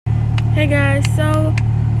Hey guys, so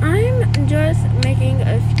I'm just making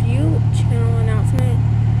a few channel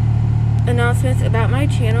announcements about my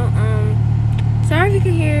channel. Sorry if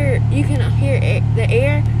you can hear the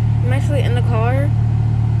air. I'm actually in the car,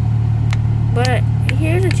 but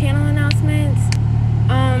here's the channel announcements.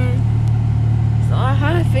 So I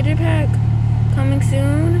have a fidget pack coming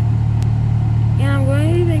soon, and I'm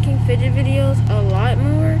going to be making fidget videos a lot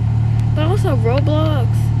more, but also Roblox.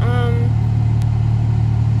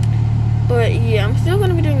 But yeah, I'm still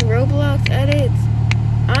gonna be doing Roblox edits.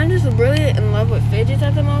 I'm just really in love with fidgets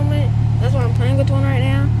at the moment. That's why I'm playing with one right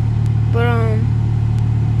now. But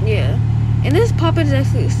yeah. And this puppet is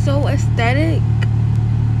actually so aesthetic.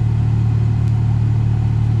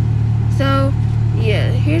 So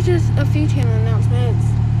yeah, here's just a few channel announcements.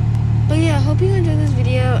 But yeah, I hope you enjoyed this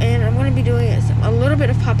video, and I'm gonna be doing a little bit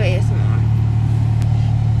of Papa ASMR.